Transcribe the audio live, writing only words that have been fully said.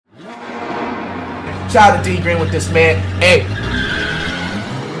Shout out to D Green with this, man. Hey.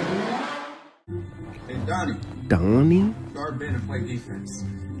 Hey, Donnie. Donnie? Guard Ben and play defense.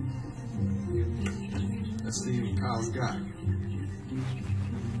 Let's see what Kyle's got.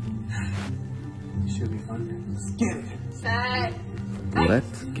 Should be fun. Let's get it. Set.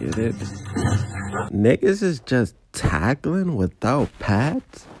 Let's get it. Niggas is just tackling without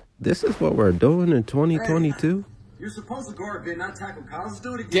pads? This is what we're doing in 2022? You're supposed to guard Ben, not tackle Kyle. Let's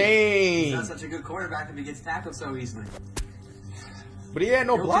do it again. Dang. He's not such a good quarterback if he gets tackled so easily. But he had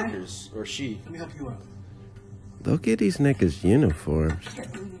no You okay? blockers. Or she. Let me help you out. Look at these niggas' uniforms.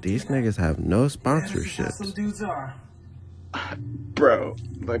 These niggas have no That's how some sponsorships. dudes are. Bro,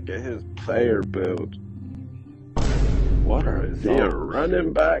 look at his player build. What are those? Is he a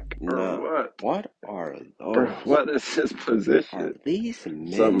running back or what? What are those? Bro, what is his Are position? these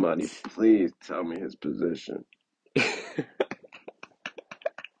men? Somebody please tell me his position.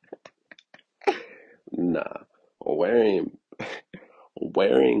 Nah, wearing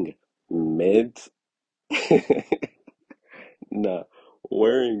mids. Nah,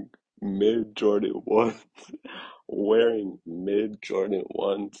 wearing mid Jordan 1s. Wearing mid Jordan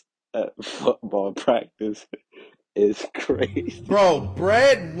 1s at football practice is crazy. Bro,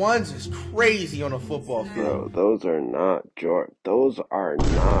 bread ones is crazy on a football field. Bro, those are not Jordan. Those are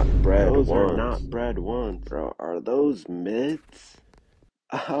not bread Those ones. are not bread ones. Bro, are those mids?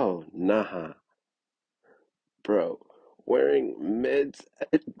 Oh, nah. Bro, wearing mids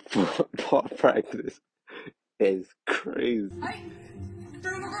at football practice is crazy.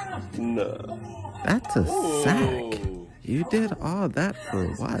 Nah. That's a sack. You did all that for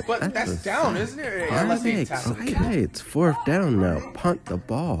what? But that's a down, sack. isn't it? Are Unless they he tackles. okay, it's 4th down now. Punt the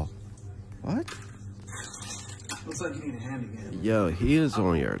ball. What? Looks like you need a hand again. Yo, he is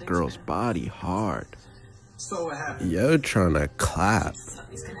on your girl's body hard. So what happened? Yo, trying to clap.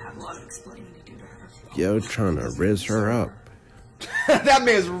 He's gonna have a lot of explaining to do to her. Yo, trying to riz her up. That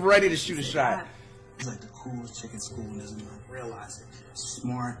man's ready to shoot a shot. He's like the coolest chick in school and doesn't even realize it.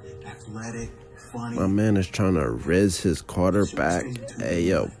 Smart, athletic, funny. My man is trying to riz his quarterback. Hey,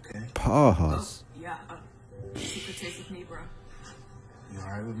 yo, pause. Yeah, secret safe with me, bro. You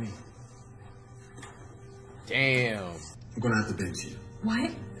alright with me? Damn. We're gonna have to bench you.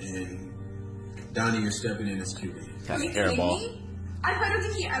 What? And Donnie, you're stepping in as QB. That's Are a you kidding hairball. me? I don't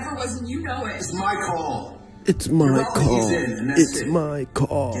think he ever was, and you know it. It's my call. It's my You're all call. he's in, and that's It's it. my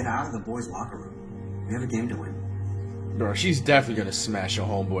call. Get out of the boys' locker room. We have a game to win. Bro, she's definitely gonna smash your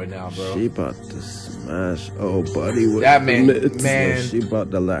homeboy now, bro. She about to smash old buddy with That the man- mitts. man. She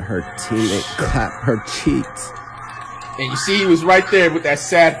about to let her teammate clap her cheeks. And you see he was right there with that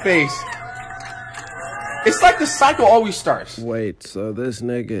sad face. It's like the cycle always starts. Wait, so this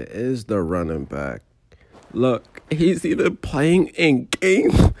nigga is the running back. Look, he's even playing in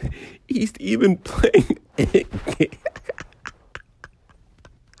game. He's even playing in game.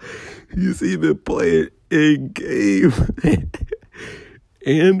 He's even playing in game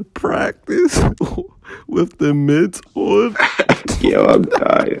and practice with the mids on. Yo, I'm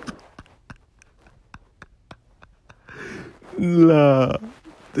dying. Nah,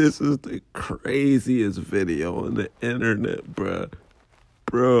 this is the craziest video on the internet, bruh.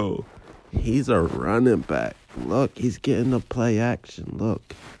 Bro, he's a running back. Look, he's getting the play action.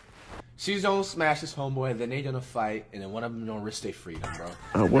 Look. She's gonna smash his homeboy, then they gonna fight, and then one of them gonna risk their freedom, bro.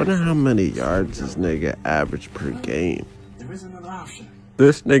 I wonder how many yards this nigga average per game. There is another option.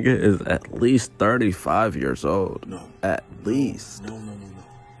 This nigga is at least 35 years old. No. At least. No.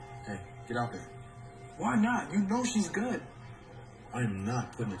 Hey, get out there. Why not? You know she's good. I'm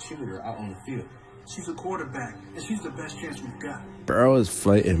not putting a cheerleader out on the field. She's a quarterback, and she's the best chance we've got. Bro is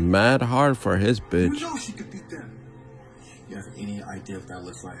fighting mad hard for his You bitch. know she could beat them. You have any idea what that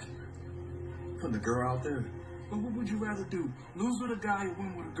looks like? Putting the girl out there? But what would you rather do? Lose with a guy or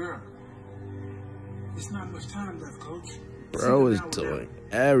win with a girl? There's not much time left, coach. Bro is doing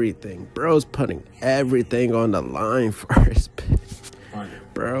everything. Bro's putting everything on the line for his bitch.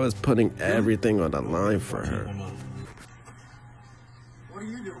 Bro is putting everything on the line for her. What are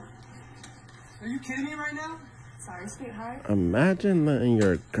you doing? Are you kidding me right now? Sorry, sweetheart. Imagine letting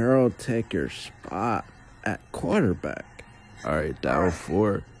your girl take your spot at quarterback. All right, down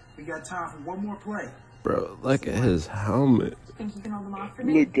 4. We got time for one more play. Bro, look at his helmet. Think you can hold them off for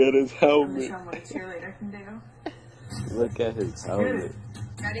me? Look at his I'm gonna helmet. show him what a cheerleader can do. Look at his helmet.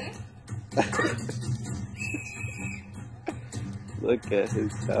 Ready? Look at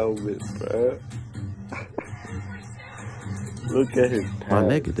his helmet, bro. Look at his pad. My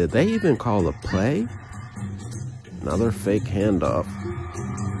nigga, did they even call a play? Another fake handoff.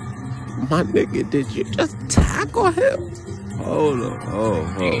 My nigga, did you just tackle him? Hold on. Oh.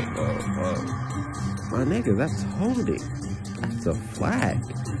 My nigga, that's holding. That's a flag.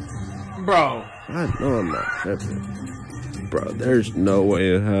 Bro. I know I'm not tripping. Bro, there's no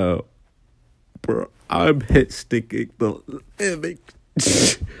way in hell. Bro, I'm hit sticking the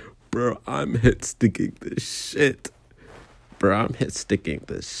Bro, I'm hit sticking the shit. Bro, I'm hit sticking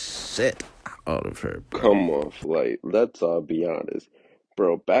the shit out of her, bro. Come on, Flight. Let's all be honest.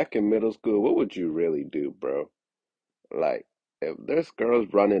 Bro, back in middle school, what would you really do, bro? Like, if there's girls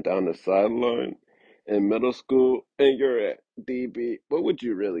running down the sideline in middle school and you're at DB, what would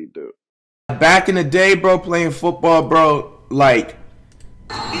you really do? Back in the day, bro, playing football, bro, like,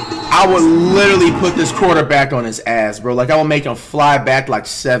 I would literally put this quarterback on his ass, bro. Like, I would make him fly back like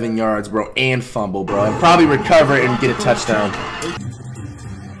 7 yards, bro, and fumble, bro, and probably recover and get a touchdown. How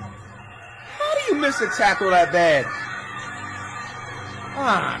do you miss a tackle that bad?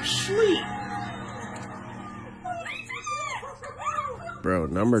 Ah, sleep. Bro,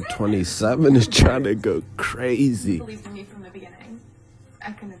 number 27 is trying to go crazy. Believed in me from the beginning.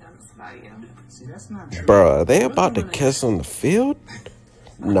 I couldn't have done this without you. See, that's not true. Bro, are they about to kiss on the field?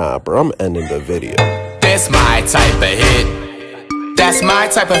 Nah, bro, I'm ending the video. That's my type of hit. That's my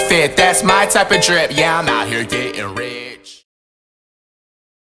type of fit. That's my type of drip. Yeah, I'm out here getting rich.